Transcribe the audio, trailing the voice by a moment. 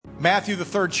Matthew, the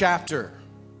 3rd chapter,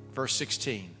 verse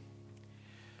 16.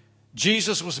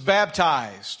 Jesus was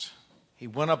baptized. He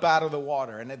went up out of the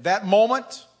water. And at that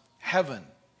moment, heaven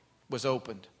was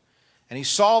opened. And he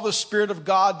saw the Spirit of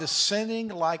God descending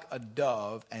like a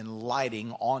dove and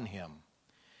lighting on him.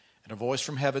 And a voice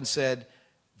from heaven said,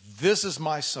 "This is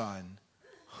my Son,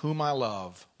 whom I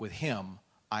love. With him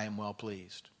I am well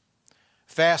pleased."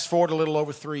 Fast forward a little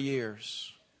over 3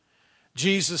 years.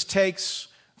 Jesus takes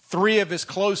 3 of his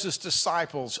closest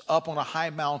disciples up on a high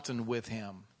mountain with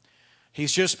him.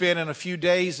 He's just been in a few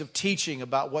days of teaching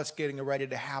about what's getting ready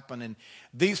to happen. And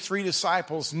these 3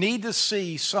 disciples need to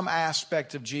see some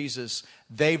aspect of Jesus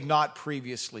they've not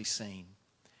previously seen.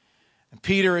 And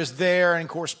Peter is there. And of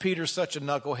course, Peter's such a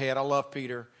knucklehead. I love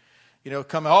Peter.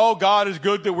 Coming, "Oh, God is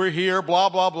good that we're here, blah,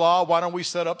 blah, blah. Why don't we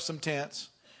set up some tents?"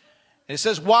 And it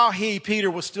says, while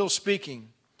Peter, was still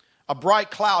speaking, a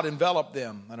bright cloud enveloped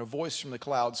them. And a voice from the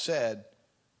cloud said,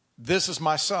 "This is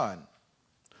my Son,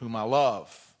 whom I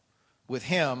love. With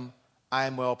him I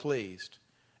am well pleased."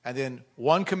 And then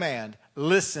one command,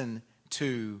 listen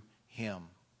to him.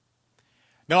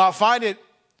 Now I find it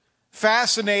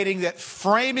fascinating that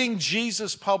framing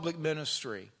Jesus' public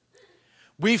ministry,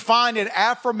 we find an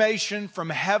affirmation from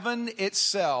heaven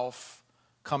itself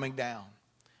coming down.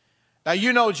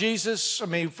 Now Jesus,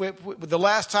 the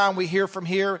last time we hear from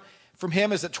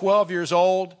him is at 12 years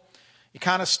old. He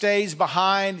kind of stays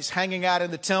behind. He's hanging out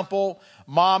in the temple.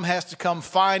 Mom has to come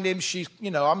find him.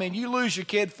 You lose your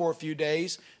kid for a few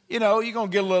days. You're going to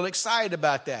get a little excited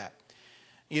about that.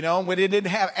 When it didn't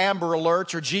have Amber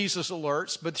Alerts or Jesus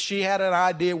Alerts, but she had an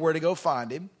idea where to go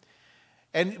find him.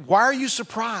 And why are you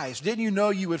surprised? Didn't you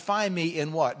know you would find me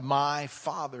in what? My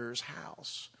Father's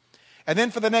house. And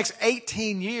then for the next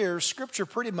 18 years, Scripture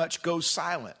pretty much goes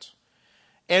silent.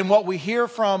 And what we hear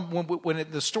from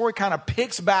when the story kind of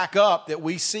picks back up that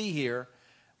we see here,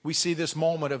 we see this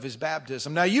moment of his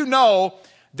baptism. Now, you know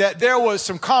that there was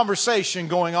some conversation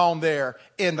going on there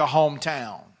in the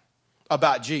hometown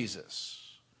about Jesus.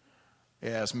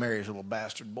 Yeah, it's Mary's little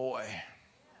bastard boy.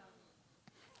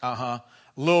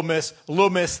 Little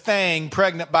Miss Thing,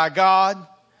 pregnant by God.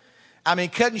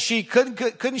 Couldn't she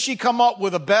come up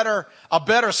with a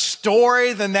better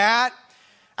story than that?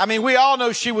 We all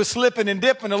know she was slipping and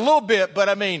dipping a little bit, but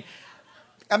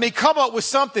come up with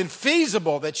something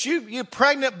feasible that you're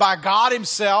pregnant by God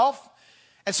himself.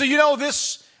 And so,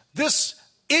 this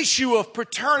issue of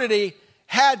paternity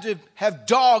had to have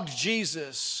dogged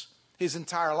Jesus his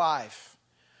entire life.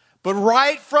 But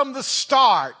right from the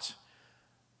start,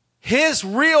 his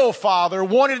real father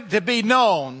wanted it to be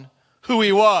known who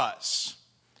he was.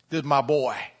 This is my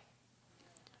boy.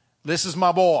 This is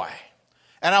my boy.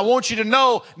 And I want you to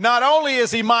know, not only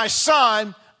is he my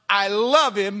son, I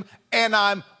love him and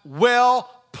I'm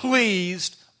well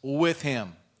pleased with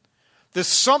him. There's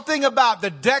something about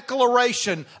the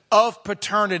declaration of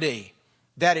paternity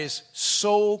that is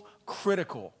so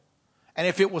critical. And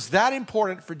if it was that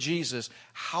important for Jesus,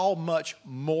 how much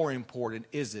more important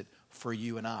is it for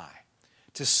you and I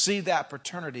to see that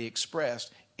paternity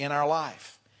expressed in our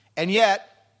life? And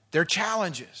yet, there are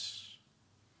challenges.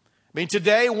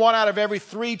 Today, 1 out of every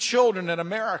 3 children in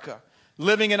America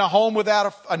living in a home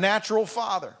without a natural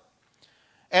father.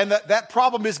 And that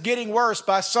problem is getting worse.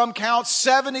 By some counts,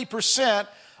 70%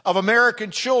 of American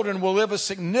children will live a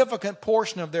significant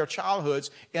portion of their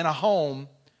childhoods in a home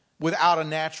without a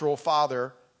natural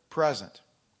father present.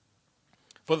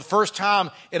 For the first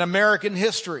time in American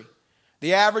history,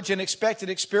 the average and expected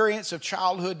experience of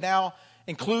childhood now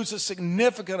includes a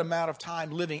significant amount of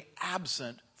time living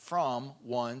absent from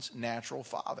one's natural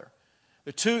father.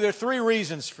 There are 3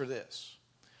 reasons for this.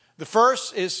 The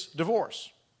first is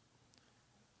divorce.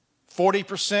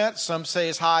 40%, some say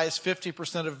as high as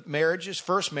 50% of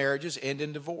first marriages end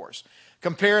in divorce.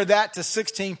 Compare that to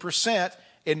 16%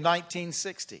 in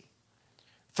 1960.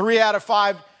 3 out of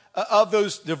 5 of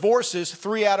those divorces,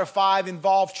 3 out of 5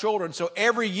 involve children. So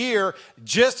every year,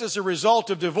 just as a result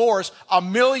of divorce,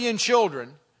 1 million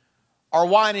children are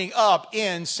winding up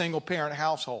in single-parent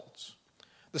households.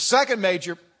 The second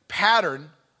major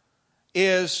pattern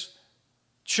is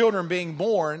children being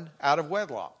born out of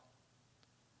wedlock.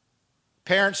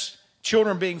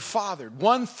 Children being fathered.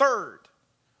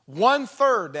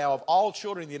 1/3 now of all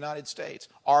children in the United States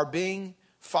are being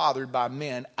fathered by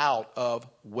men out of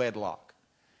wedlock.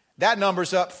 That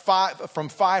number's up from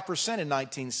 5% in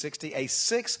 1960, a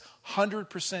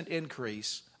 600%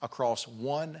 increase across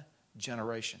one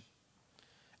generation.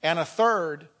 And a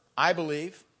third, I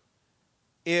believe,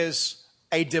 is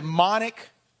a demonic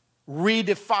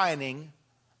redefining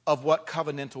of what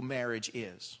covenantal marriage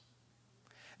is.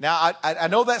 Now, I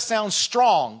know that sounds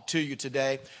strong to you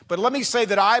today, but let me say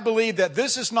that I believe that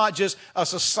this is not just a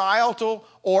societal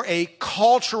or a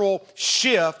cultural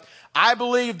shift. I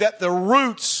believe that the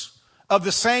roots of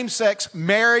the same-sex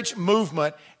marriage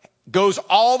movement goes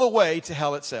all the way to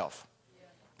hell itself.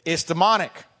 It's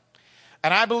demonic.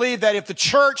 And I believe that if the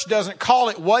church doesn't call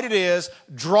it what it is,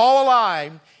 draw a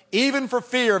line, even for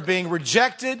fear of being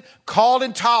rejected, called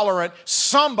intolerant,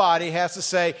 somebody has to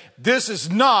say, this is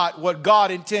not what God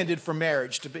intended for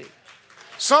marriage to be.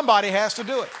 Somebody has to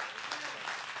do it.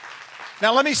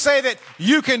 Now, let me say that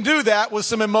you can do that with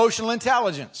some emotional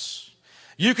intelligence.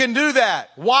 You can do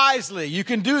that wisely. You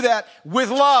can do that with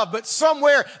love. But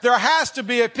somewhere there has to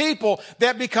be a people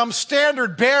that become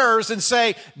standard bearers and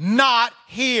say, not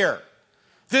here.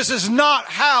 This is not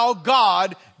how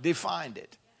God defined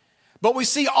it. But we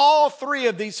see all three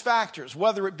of these factors,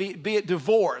 whether it be it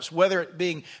divorce, whether it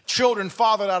being children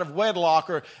fathered out of wedlock,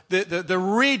 or the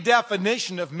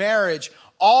redefinition of marriage,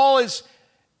 all is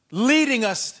leading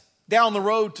us down the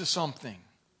road to something.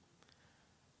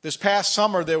 This past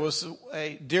summer, there was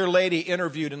a dear lady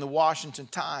interviewed in the Washington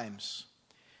Times.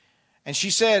 And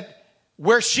she said,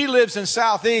 where she lives in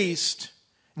Southeast,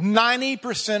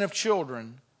 90% of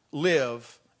children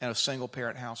live in a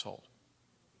single-parent household.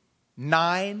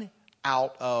 9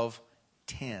 out of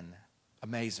 10.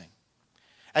 Amazing.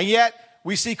 And yet,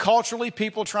 we see culturally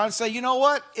people trying to say, you know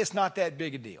what? It's not that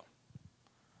big a deal.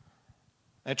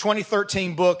 A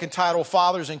 2013 book entitled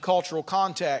Fathers in Cultural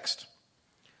Context,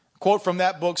 a quote from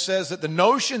that book says that the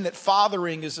notion that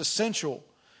fathering is essential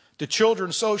to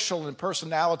children's social and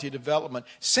personality development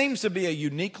seems to be a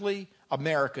uniquely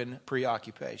American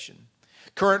preoccupation.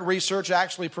 Current research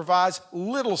actually provides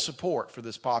little support for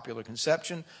this popular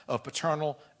conception of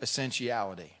paternal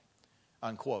essentiality,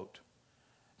 unquote.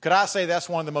 Could I say that's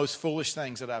one of the most foolish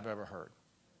things that I've ever heard?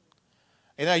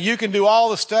 You know, you can do all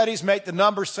the studies, make the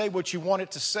numbers say what you want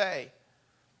it to say,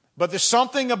 but there's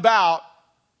something about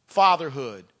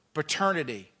fatherhood,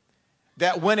 paternity,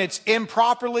 that when it's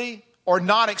improperly or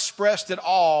not expressed at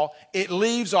all, it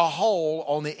leaves a hole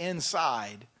on the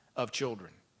inside of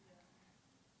children.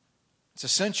 It's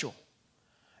essential.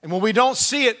 And when we don't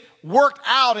see it worked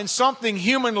out in something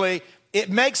humanly,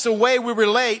 it makes the way we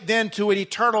relate then to an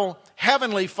eternal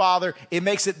heavenly Father, it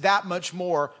makes it that much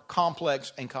more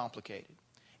complex and complicated.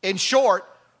 In short,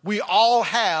 we all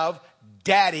have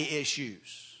daddy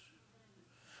issues.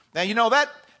 Now, you know, that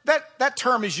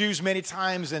term is used many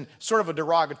times in sort of a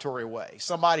derogatory way.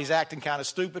 Somebody's acting kind of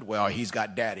stupid. Well, he's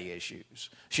got daddy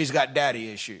issues. She's got daddy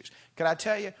issues. Can I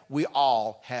tell you, we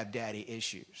all have daddy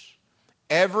issues.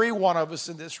 Every one of us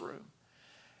in this room.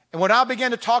 And when I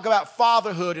begin to talk about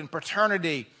fatherhood and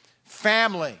paternity,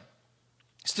 family,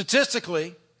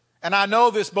 statistically, and I know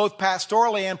this both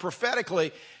pastorally and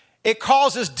prophetically, it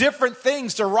causes different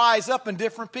things to rise up in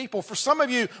different people. For some of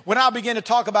you, when I begin to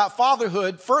talk about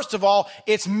fatherhood, first of all,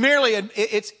 it's merely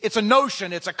it's a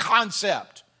notion, it's a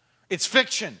concept. It's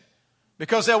fiction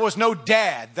because there was no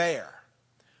dad there.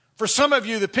 For some of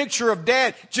you, the picture of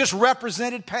dad just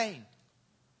represented pain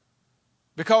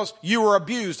because you were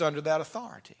abused under that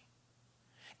authority.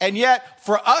 And yet,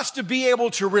 for us to be able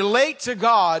to relate to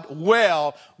God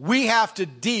well, we have to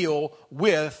deal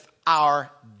with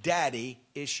our daddy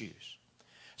issues.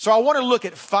 So I want to look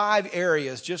at 5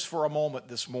 areas just for a moment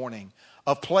this morning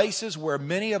of places where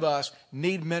many of us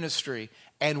need ministry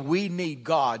and we need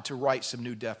God to write some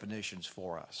new definitions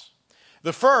for us.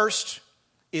 The first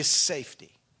is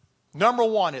safety. Number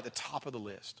 1 at the top of the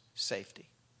list, safety.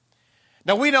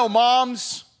 Now we know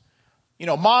moms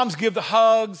give the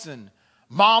hugs and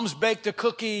moms bake the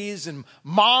cookies and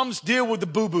moms deal with the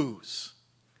boo-boos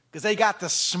because they got the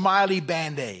smiley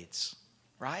Band-Aids,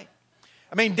 right?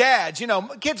 I mean, dads,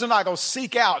 kids are not going to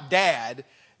seek out dad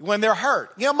when they're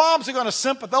hurt. Moms are going to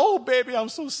sympathize. Oh, baby, I'm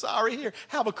so sorry. Here,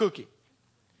 have a cookie.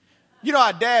 You know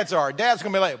how dads are. Dad's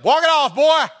going to be like, walk it off,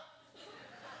 boy.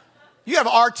 You have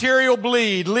arterial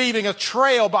bleed, leaving a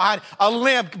trail behind a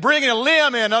limb, bringing a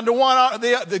limb in under one arm,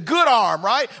 the good arm,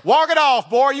 right? Walk it off,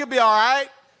 boy. You'll be all right.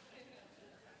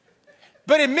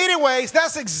 But in many ways,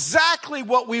 that's exactly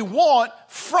what we want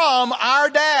from our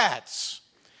dads.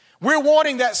 We're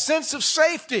wanting that sense of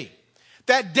safety.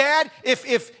 That dad,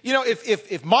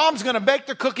 if mom's going to bake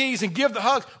the cookies and give the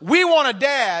hugs, we want a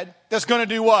dad that's going to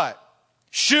do what?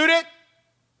 Shoot it,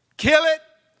 kill it,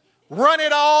 run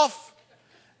it off.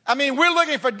 I mean, we're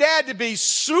looking for dad to be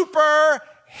superhero,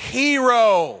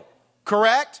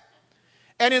 correct?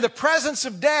 And in the presence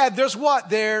of dad, there's what?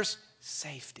 There's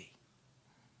safety.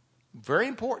 Very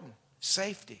important,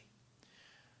 safety.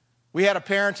 We had a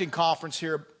parenting conference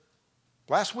here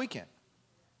last weekend.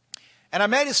 And I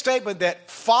made a statement that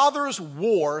fathers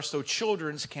war so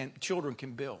children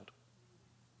can build.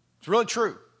 It's really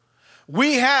true.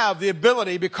 We have the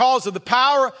ability, because of the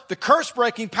power, the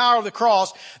curse-breaking power of the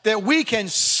cross, that we can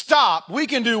stop, we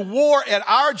can do war at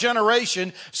our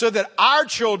generation so that our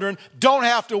children don't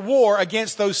have to war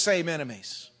against those same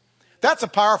enemies. That's a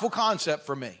powerful concept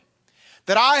for me.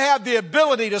 That I have the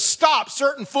ability to stop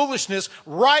certain foolishness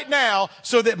right now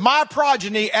so that my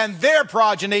progeny and their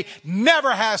progeny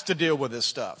never has to deal with this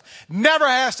stuff. Never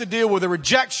has to deal with the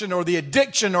rejection or the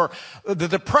addiction or the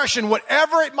depression,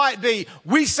 whatever it might be.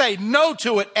 We say no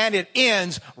to it and it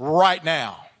ends right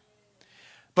now.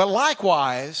 But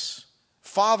likewise,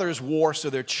 fathers war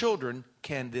so their children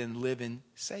can then live in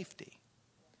safety.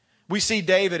 We see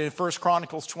David in 1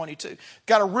 Chronicles 22.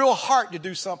 Got a real heart to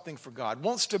do something for God.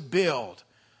 Wants to build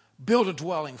a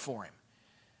dwelling for him.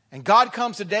 And God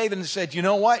comes to David and said, you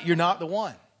know what? You're not the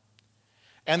one.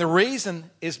 And the reason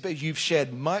is because you've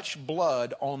shed much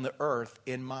blood on the earth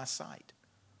in my sight.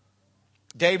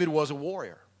 David was a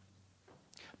warrior.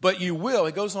 But you will,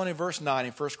 it goes on in verse 9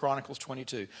 in 1 Chronicles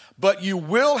 22. But you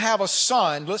will have a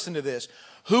son, listen to this,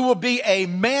 who will be a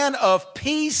man of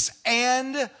peace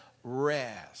and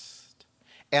rest.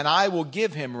 And I will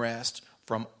give him rest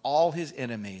from all his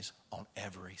enemies on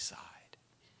every side.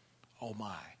 Oh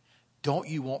my, don't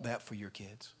you want that for your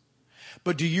kids?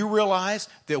 But do you realize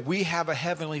that we have a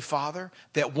heavenly Father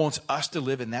that wants us to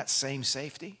live in that same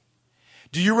safety?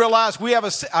 Do you realize we have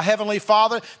a heavenly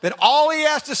Father that all he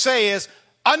has to say is,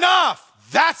 enough,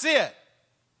 that's it.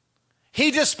 He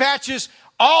dispatches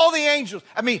all the angels.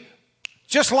 I mean,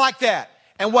 just like that.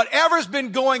 And whatever's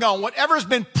been going on, whatever's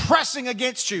been pressing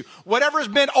against you, whatever's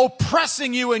been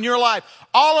oppressing you in your life,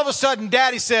 all of a sudden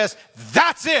Daddy says,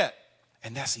 that's it.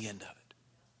 And that's the end of it.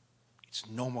 It's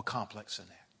no more complex than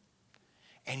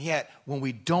that. And yet, when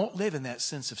we don't live in that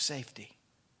sense of safety,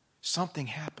 something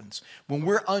happens. When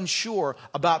we're unsure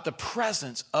about the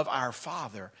presence of our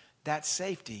Father, that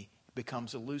safety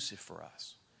becomes elusive for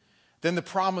us. Then the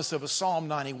promise of a Psalm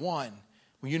 91.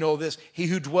 Well, you know this, he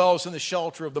who dwells in the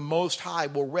shelter of the Most High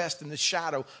will rest in the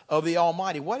shadow of the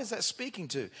Almighty. What is that speaking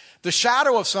to? The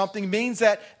shadow of something means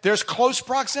that there's close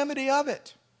proximity of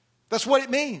it. That's what it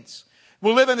means.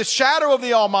 We'll live in the shadow of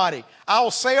the Almighty. I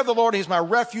will say of the Lord, he's my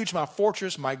refuge, my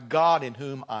fortress, my God in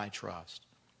whom I trust.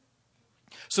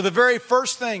 So the very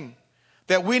first thing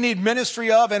that we need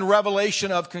ministry of and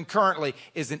revelation of concurrently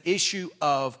is an issue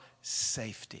of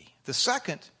safety. The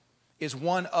second is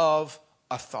one of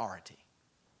authority.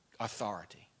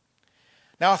 Authority.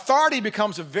 Now, authority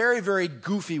becomes a very, very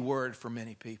goofy word for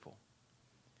many people.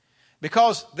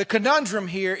 Because the conundrum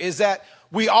here is that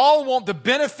we all want the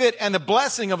benefit and the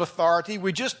blessing of authority.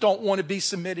 We just don't want to be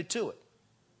submitted to it.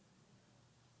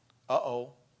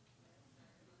 Uh-oh.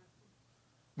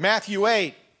 Matthew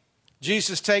 8,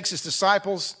 Jesus takes his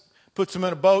disciples, puts them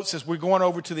in a boat, says, we're going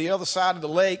over to the other side of the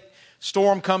lake.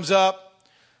 Storm comes up.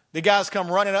 The guys come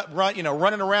running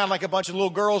around like a bunch of little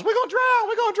girls. We're going to drown.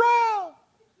 We're going to drown.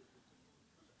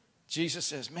 Jesus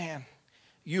says, man,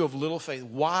 you have little faith.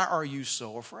 Why are you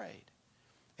so afraid?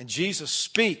 And Jesus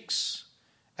speaks.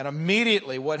 And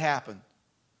immediately what happened?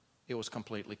 It was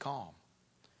completely calm.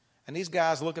 And these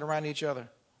guys looking around at each other.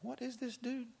 What is this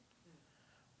dude?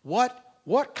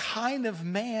 What kind of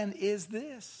man is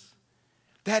this?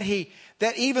 That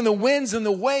even the winds and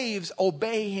the waves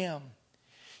obey him.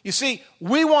 You see,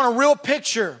 we want a real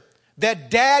picture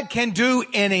that dad can do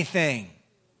anything.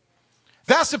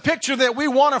 That's the picture that we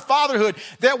want of fatherhood.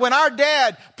 That when our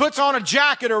dad puts on a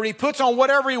jacket or he puts on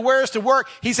whatever he wears to work,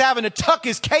 he's having to tuck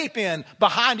his cape in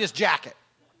behind his jacket.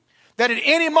 That at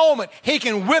any moment he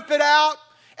can whip it out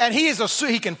and he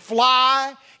can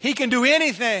fly. He can do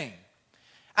anything.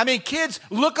 I mean, kids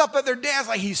look up at their dads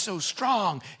like he's so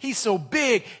strong. He's so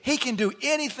big. He can do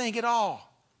anything at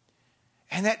all.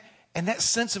 And that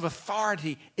sense of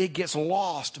authority, it gets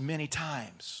lost many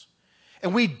times.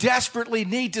 And we desperately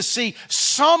need to see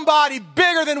somebody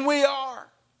bigger than we are.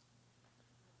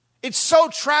 It's so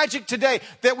tragic today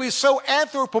that we so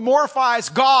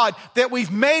anthropomorphize God that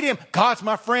we've made him, God's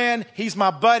my friend, he's my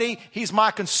buddy, he's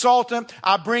my consultant.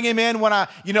 I bring him in when I,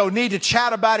 need to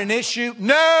chat about an issue.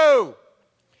 No!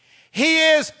 He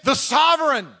is the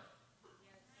sovereign.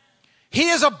 He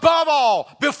is above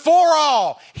all, before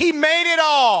all. He made it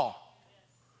all.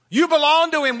 You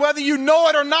belong to him whether you know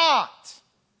it or not.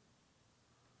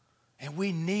 And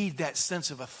we need that sense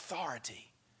of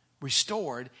authority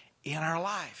restored in our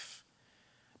life.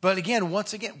 But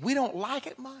once again, we don't like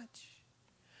it much.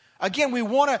 Again, we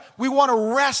want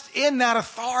to rest in that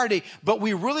authority, but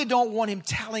we really don't want him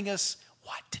telling us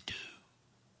what to do.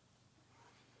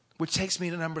 Which takes me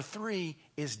to number 3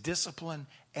 is discipline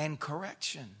and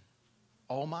correction.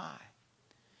 Oh my.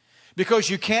 Because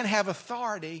you can't have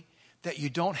authority that you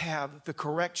don't have the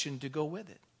correction to go with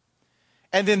it.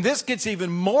 And then this gets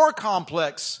even more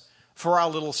complex for our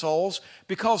little souls,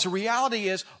 because the reality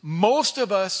is most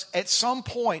of us at some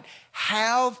point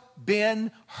have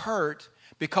been hurt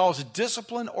because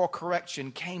discipline or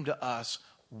correction came to us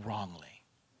wrongly.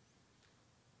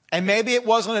 And maybe it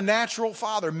wasn't a natural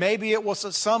father. Maybe it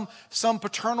was some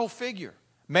paternal figure.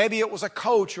 Maybe it was a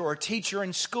coach or a teacher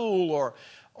in school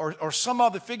or some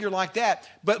other figure like that.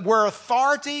 But where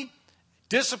authority,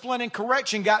 discipline, and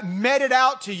correction got meted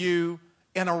out to you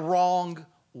in a wrong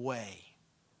way.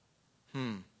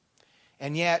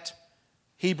 And yet,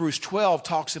 Hebrews 12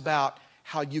 talks about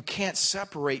how you can't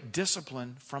separate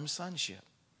discipline from sonship.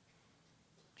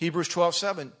 Hebrews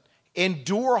 12:7,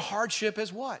 endure hardship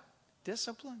as what?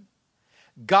 Discipline.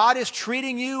 God is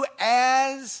treating you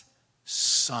as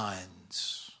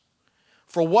sons.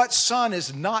 For what son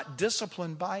is not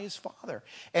disciplined by his father?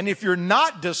 And if you're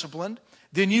not disciplined,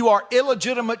 then you are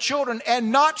illegitimate children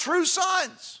and not true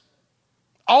sons.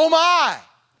 Oh my!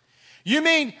 You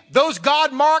mean those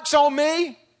God marks on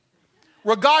me?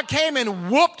 Where God came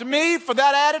and whooped me for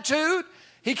that attitude?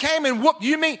 He came and whooped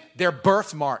you. Mean they're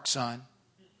birthmarks, son.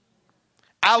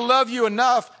 I love you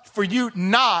enough for you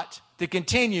not to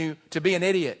continue to be an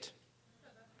idiot.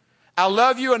 I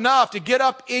love you enough to get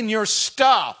up in your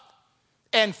stuff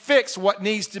and fix what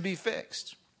needs to be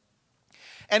fixed.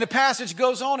 And the passage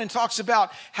goes on and talks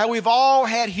about how we've all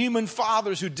had human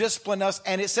fathers who disciplined us,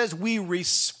 and it says we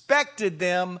respected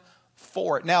them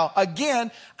for it. Now,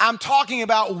 again, I'm talking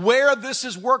about where this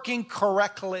is working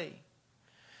correctly.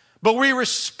 But we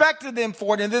respected them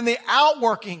for it. And then the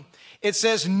outworking, it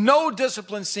says no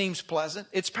discipline seems pleasant.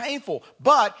 It's painful,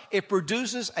 but it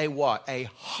produces a what? A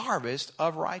harvest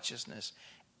of righteousness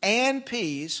and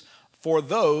peace for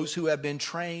those who have been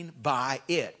trained by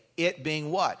it. It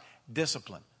being what?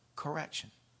 Discipline,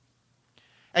 correction.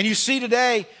 And you see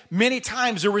today, many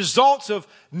times, the results of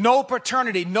no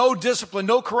paternity, no discipline,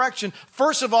 no correction,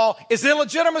 first of all, is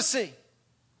illegitimacy.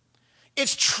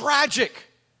 It's tragic,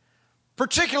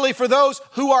 particularly for those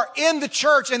who are in the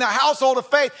church, in the household of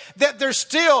faith, that there's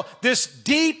still this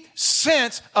deep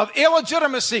sense of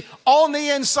illegitimacy on the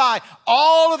inside.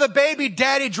 All of the baby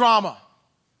daddy drama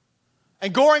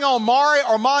and going on Maury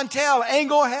or Montel ain't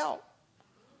going to help.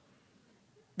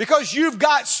 Because you've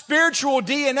got spiritual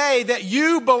DNA that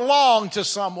you belong to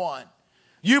someone.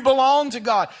 You belong to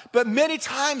God. But many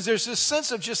times there's this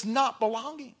sense of just not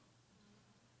belonging.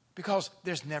 Because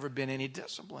there's never been any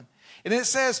discipline. And then it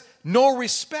says, no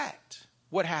respect.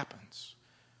 What happens?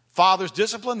 Fathers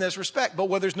discipline, there's respect. But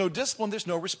where there's no discipline, there's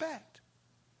no respect.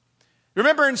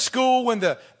 Remember in school when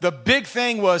the big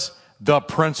thing was the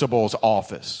principal's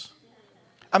office?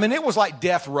 I mean, it was like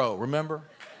death row, remember?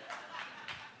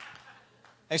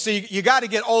 And so you got to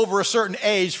get over a certain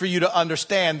age for you to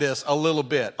understand this a little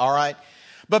bit, all right?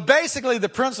 But basically, the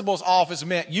principal's office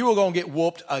meant you were going to get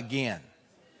whooped again.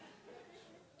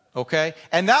 Okay?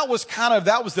 And that was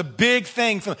the big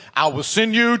thing. I will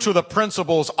send you to the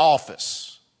principal's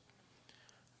office.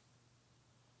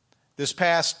 This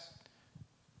past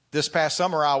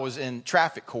summer, I was in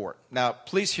traffic court. Now,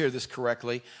 please hear this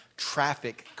correctly.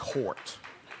 Traffic court.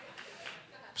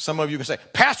 Some of you can say,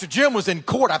 Pastor Jim was in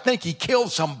court. I think he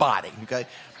killed somebody. Okay?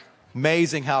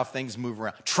 Amazing how things move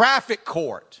around. Traffic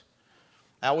court.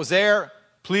 I was there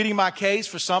pleading my case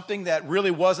for something that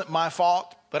really wasn't my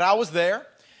fault, but I was there.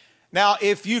 Now,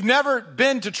 if you've never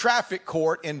been to traffic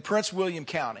court in Prince William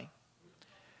County,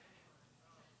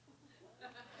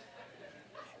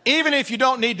 even if you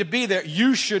don't need to be there,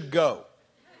 you should go.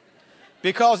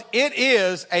 Because it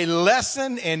is a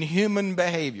lesson in human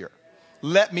behavior.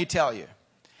 Let me tell you.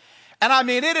 And I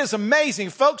mean, it is amazing.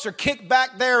 Folks are kicked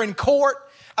back there in court.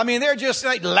 I mean, they're just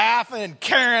like laughing and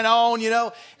carrying on, you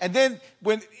know. And then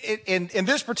when in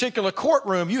this particular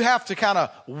courtroom, you have to kind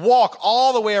of walk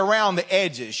all the way around the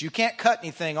edges. You can't cut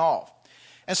anything off.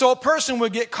 And so a person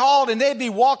would get called and they'd be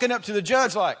walking up to the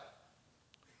judge like.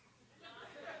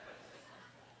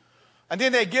 And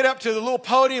then they'd get up to the little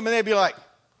podium and they'd be like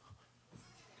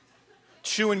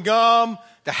chewing gum,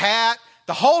 the hat,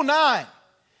 the whole nine.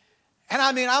 And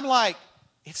I mean, I'm like,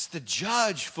 it's the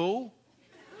judge, fool.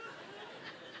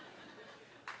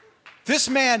 This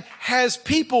man has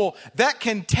people that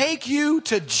can take you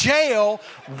to jail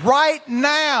right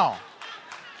now.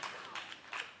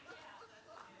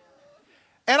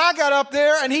 And I got up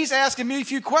there and he's asking me a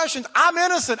few questions. I'm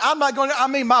innocent. I'm not going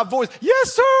to, my voice,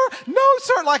 yes, sir, no,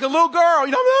 sir, like a little girl.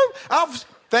 You know, I was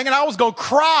thinking I was going to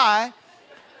cry.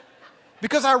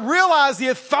 Because I realized the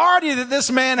authority that this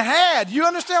man had. You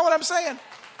understand what I'm saying?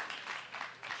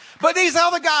 But these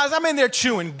other guys, I mean, they're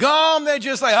chewing gum. They're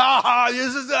just like,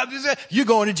 this is. You're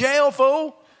going to jail,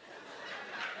 fool.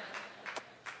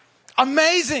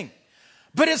 Amazing.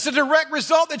 But it's a direct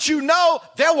result that you know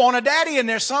they'll want a daddy in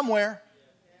there somewhere.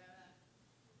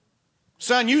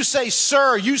 Son, you say,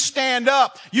 sir, you stand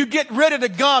up, you get rid of the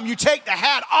gum, you take the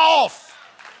hat off.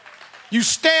 You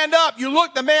stand up, you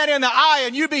look the man in the eye,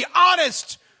 and you be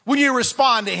honest when you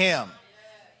respond to him.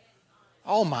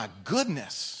 Oh my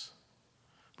goodness.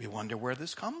 We wonder where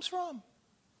this comes from.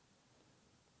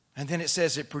 And then it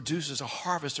says it produces a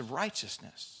harvest of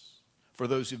righteousness for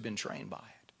those who've been trained by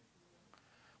it.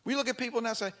 We look at people now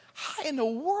and say, how in the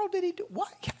world did he do?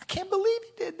 What? I can't believe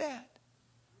he did that.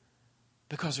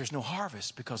 Because there's no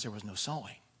harvest, because there was no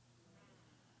sowing.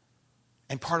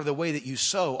 And part of the way that you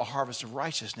sow a harvest of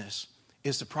righteousness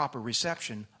is the proper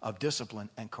reception of discipline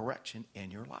and correction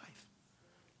in your life.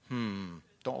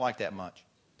 Don't like that much.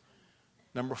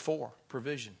 Number 4,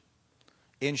 provision.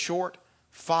 In short,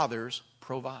 fathers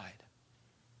provide.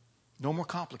 No more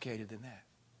complicated than that.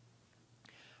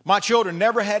 My children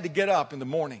never had to get up in the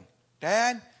morning.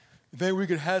 Dad, you think we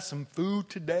could have some food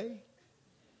today?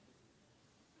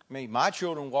 I mean, my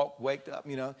children waked up,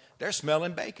 they're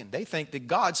smelling bacon. They think that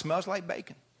God smells like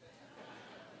bacon.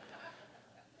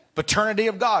 Paternity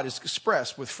of God is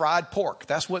expressed with fried pork.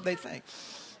 That's what they think.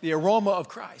 The aroma of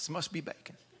Christ must be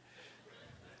bacon.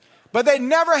 But they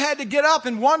never had to get up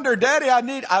and wonder, Daddy,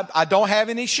 I don't have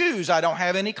any shoes. I don't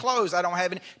have any clothes. I don't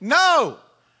have any. No.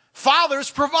 Fathers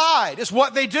provide. It's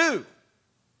what they do.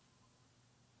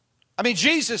 I mean,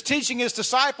 Jesus teaching his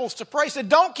disciples to pray said,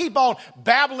 don't keep on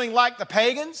babbling like the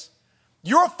pagans.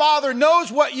 Your Father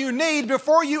knows what you need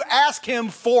before you ask him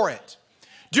for it.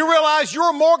 Do you realize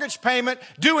your mortgage payment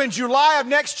due in July of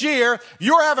next year,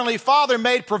 your Heavenly Father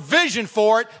made provision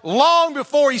for it long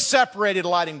before he separated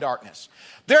light and darkness?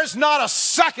 There's not a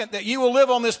second that you will live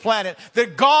on this planet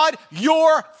that God,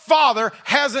 your Father,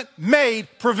 hasn't made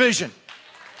provision.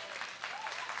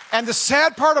 And the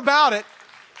sad part about it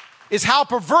is how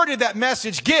perverted that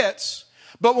message gets.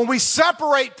 But when we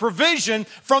separate provision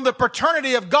from the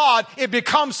paternity of God, it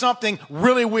becomes something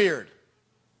really weird.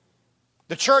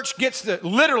 The church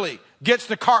literally gets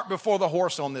the cart before the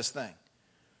horse on this thing.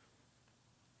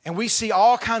 And we see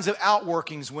all kinds of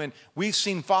outworkings when we've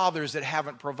seen fathers that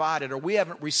haven't provided or we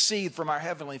haven't received from our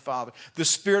Heavenly Father. The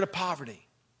spirit of poverty.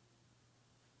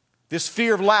 This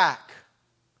fear of lack.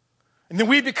 And then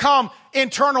we become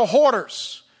internal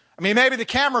hoarders. I mean, maybe the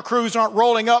camera crews aren't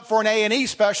rolling up for an A&E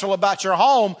special about your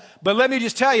home, but let me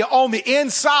just tell you, on the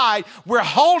inside, we're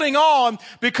holding on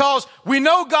because we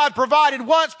know God provided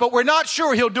once, but we're not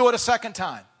sure he'll do it a second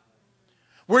time.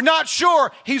 We're not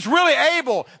sure he's really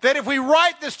able that if we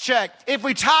write this check, if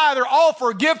we tithe or offer,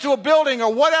 or give to a building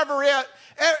or whatever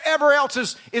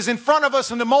else is in front of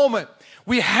us in the moment,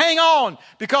 we hang on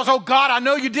because, oh God, I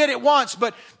know you did it once,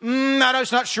 but I'm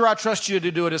not sure I trust you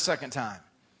to do it a second time.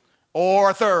 Or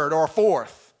a third, or a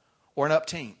fourth, or an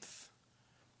upteenth.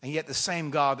 And yet the same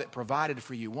God that provided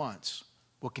for you once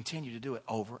will continue to do it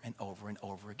over and over and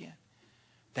over again.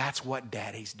 That's what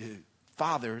daddies do.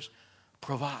 Fathers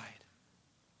provide.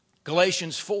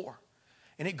 Galatians 4.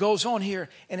 And it goes on here,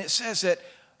 and it says that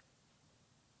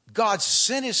God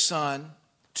sent his Son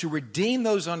to redeem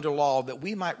those under law that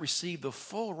we might receive the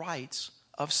full rights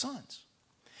of sons.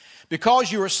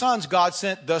 Because you are sons, God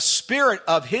sent the Spirit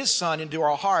of his Son into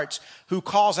our hearts, who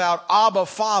calls out, Abba,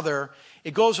 Father.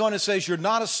 It goes on and says, you're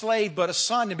not a slave, but a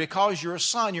son. And because you're a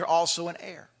son, you're also an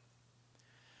heir.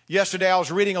 Yesterday, I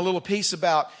was reading a little piece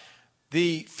about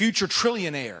the future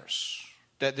trillionaires,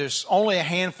 that there's only a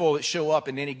handful that show up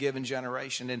in any given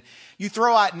generation. And you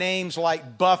throw out names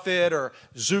like Buffett or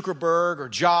Zuckerberg or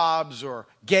Jobs or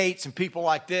Gates and people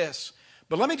like this.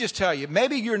 But let me just tell you,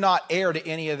 maybe you're not heir to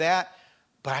any of that.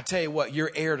 But I tell you what, you're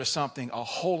heir to something a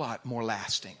whole lot more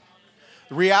lasting.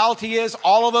 The reality is,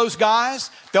 all of those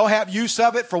guys, they'll have use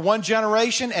of it for one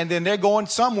generation, and then they're going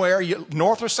somewhere,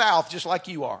 north or south, just like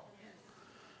you are.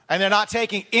 And they're not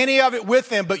taking any of it with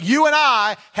them. But you and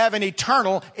I have an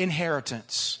eternal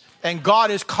inheritance. And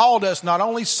God has called us not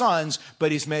only sons,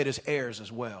 but he's made us heirs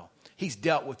as well. He's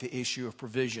dealt with the issue of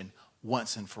provision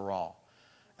once and for all.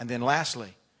 And then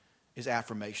lastly is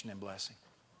affirmation and blessing.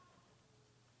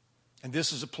 And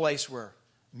this is a place where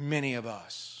many of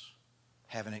us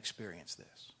haven't experienced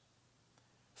this.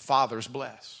 Fathers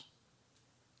bless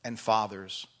and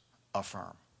fathers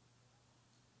affirm.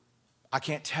 I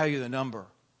can't tell you the number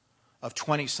of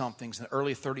 20-somethings and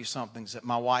early 30-somethings that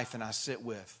my wife and I sit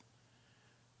with.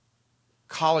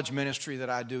 College ministry that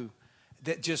I do,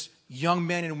 that just young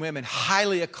men and women,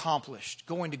 highly accomplished,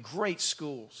 going to great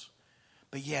schools,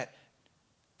 but yet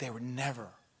they were never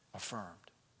affirmed.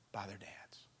 by their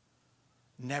dads.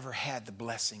 Never had the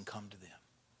blessing come to them.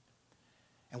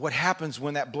 And what happens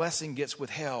when that blessing gets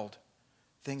withheld?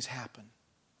 Things happen.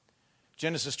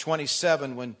 Genesis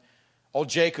 27, when old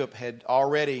Jacob had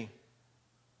already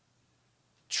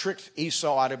tricked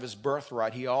Esau out of his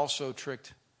birthright, he also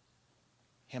tricked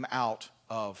him out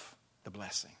of the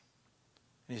blessing.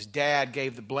 And his dad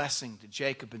gave the blessing to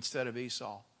Jacob instead of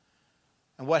Esau.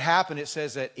 And what happened, it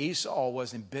says that Esau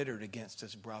was embittered against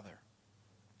his brother,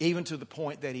 even to the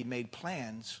point that he made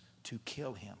plans to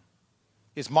kill him.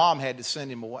 His mom had to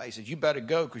send him away. He said, you better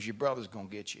go because your brother's going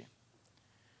to get you.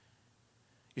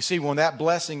 You see, when that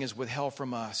blessing is withheld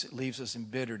from us, it leaves us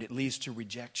embittered. It leads to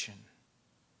rejection.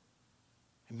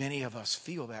 And many of us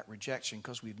feel that rejection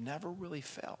because we've never really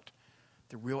felt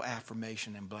the real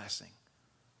affirmation and blessing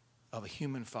of a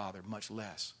human father, much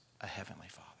less a heavenly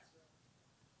father.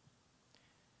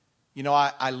 You know,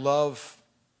 I love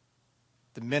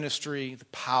the ministry, the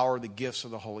power, the gifts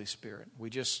of the Holy Spirit. We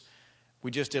just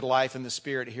did Life in the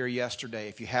Spirit here yesterday.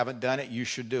 If you haven't done it, you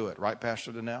should do it. Right,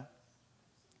 Pastor Donnell?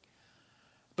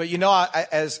 But you know,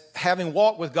 as having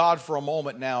walked with God for a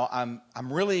moment now,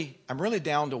 I'm really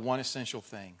down to one essential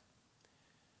thing.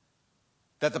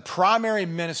 That the primary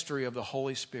ministry of the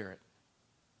Holy Spirit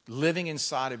living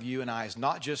inside of you and I is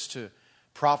not just to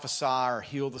prophesy or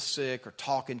heal the sick or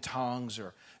talk in tongues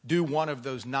or do one of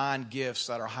those 9 gifts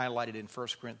that are highlighted in 1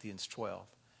 Corinthians 12.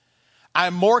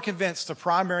 I'm more convinced the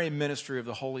primary ministry of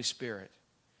the Holy Spirit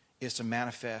is to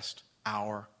manifest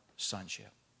our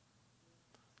sonship.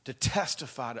 To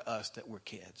testify to us that we're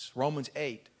kids. Romans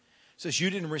 8 says you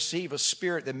didn't receive a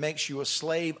spirit that makes you a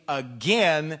slave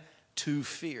again to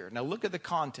fear. Now look at the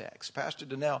context. Pastor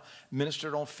Donnell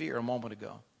ministered on fear a moment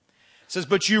ago. It says,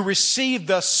 but you received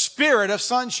the spirit of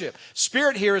sonship.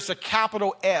 Spirit here is a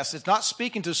capital S. It's not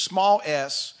speaking to small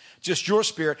s, just your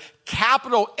spirit.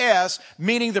 Capital S,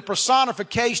 meaning the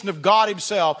personification of God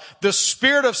himself. The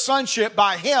spirit of sonship,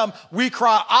 by him we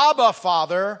cry, Abba,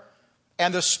 Father.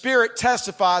 And the Spirit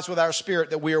testifies with our spirit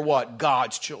that we are what?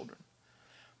 God's children.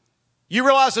 You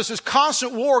realize there's this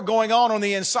constant war going on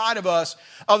the inside of us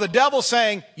of the devil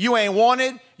saying, you ain't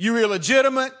wanted, you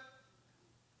illegitimate,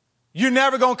 you're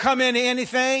never going to come into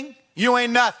anything, you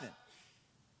ain't nothing.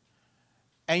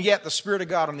 And yet the Spirit of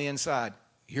God on the inside,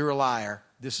 you're a liar,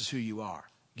 this is who you are.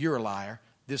 You're a liar,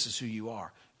 this is who you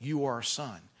are. You are a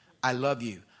son. I love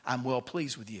you. I'm well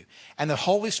pleased with you. And the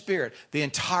Holy Spirit, the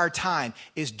entire time,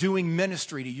 is doing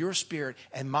ministry to your spirit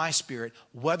and my spirit,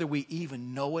 whether we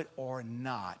even know it or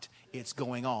not. It's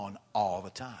going on all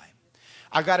the time.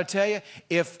 I've got to tell you,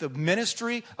 if the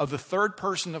ministry of the third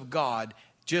person of God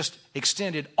just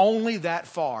extended only that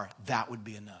far, that would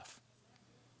be enough.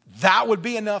 That would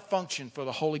be enough function for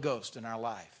the Holy Ghost in our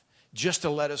life, just to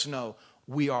let us know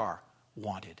we are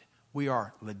wanted. We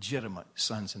are legitimate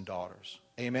sons and daughters.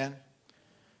 Amen?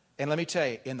 And let me tell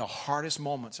you, in the hardest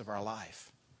moments of our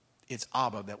life, it's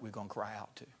Abba that we're going to cry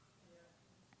out to.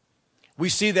 We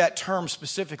see that term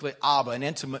specifically, Abba, an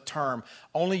intimate term,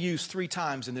 only used 3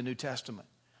 times in the New Testament.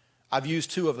 I've used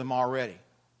 2 of them already.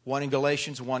 One in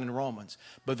Galatians, one in Romans.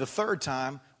 But the third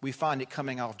time, we find it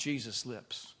coming off Jesus'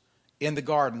 lips. In the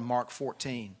garden, Mark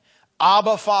 14.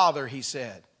 Abba, Father, he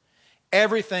said,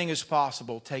 everything is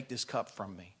possible. Take this cup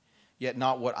from me. Yet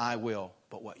not what I will,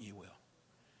 but what you will.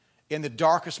 In the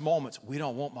darkest moments, we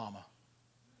don't want mama.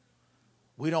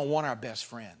 We don't want our best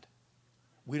friend.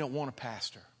 We don't want a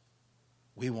pastor.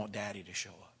 We want daddy to show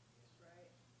up.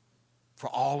 For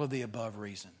all of the above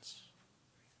reasons.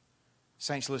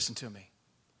 Saints, listen to me.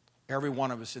 Every one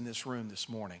of us in this room this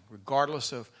morning,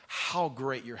 regardless of how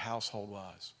great your household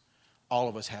was, all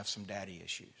of us have some daddy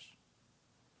issues.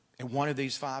 In one of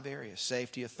these 5 areas: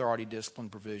 safety, authority, discipline,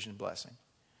 provision, blessing.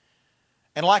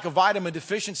 And like a vitamin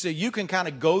deficiency, you can kind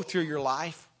of go through your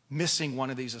life missing one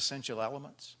of these essential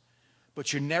elements.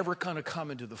 But you're never going to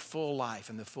come into the full life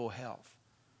and the full health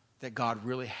that God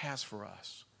really has for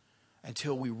us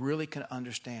until we really can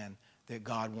understand that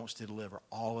God wants to deliver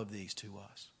all of these to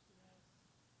us.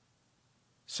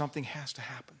 Something has to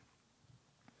happen.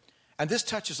 And this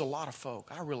touches a lot of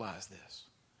folk. I realize this.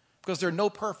 Because there are no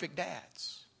perfect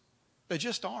dads. They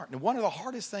just aren't. And one of the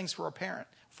hardest things for a parent,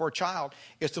 for a child,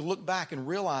 is to look back and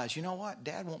realize, you know what?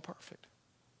 Dad wasn't perfect.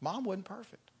 Mom wasn't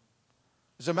perfect.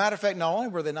 As a matter of fact, not only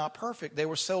were they not perfect, they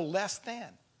were so less than.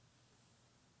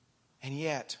 And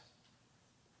yet,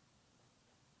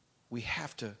 we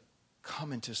have to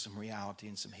come into some reality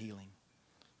and some healing.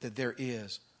 That there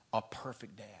is a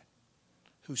perfect dad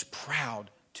who's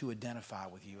proud to identify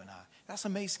with you and I. That's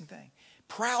an amazing thing.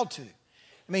 Proud to.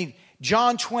 I mean,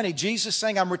 John 20, Jesus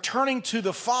saying, I'm returning to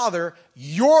the Father,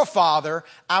 your Father.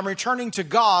 I'm returning to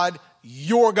God,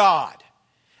 your God.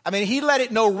 I mean, he let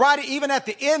it know right even at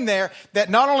the end there that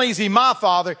not only is he my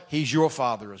father, he's your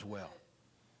father as well.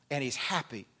 And he's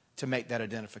happy to make that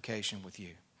identification with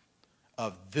you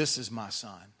of this is my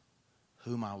son,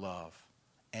 whom I love,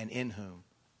 and in whom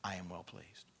I am well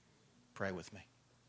pleased. Pray with me.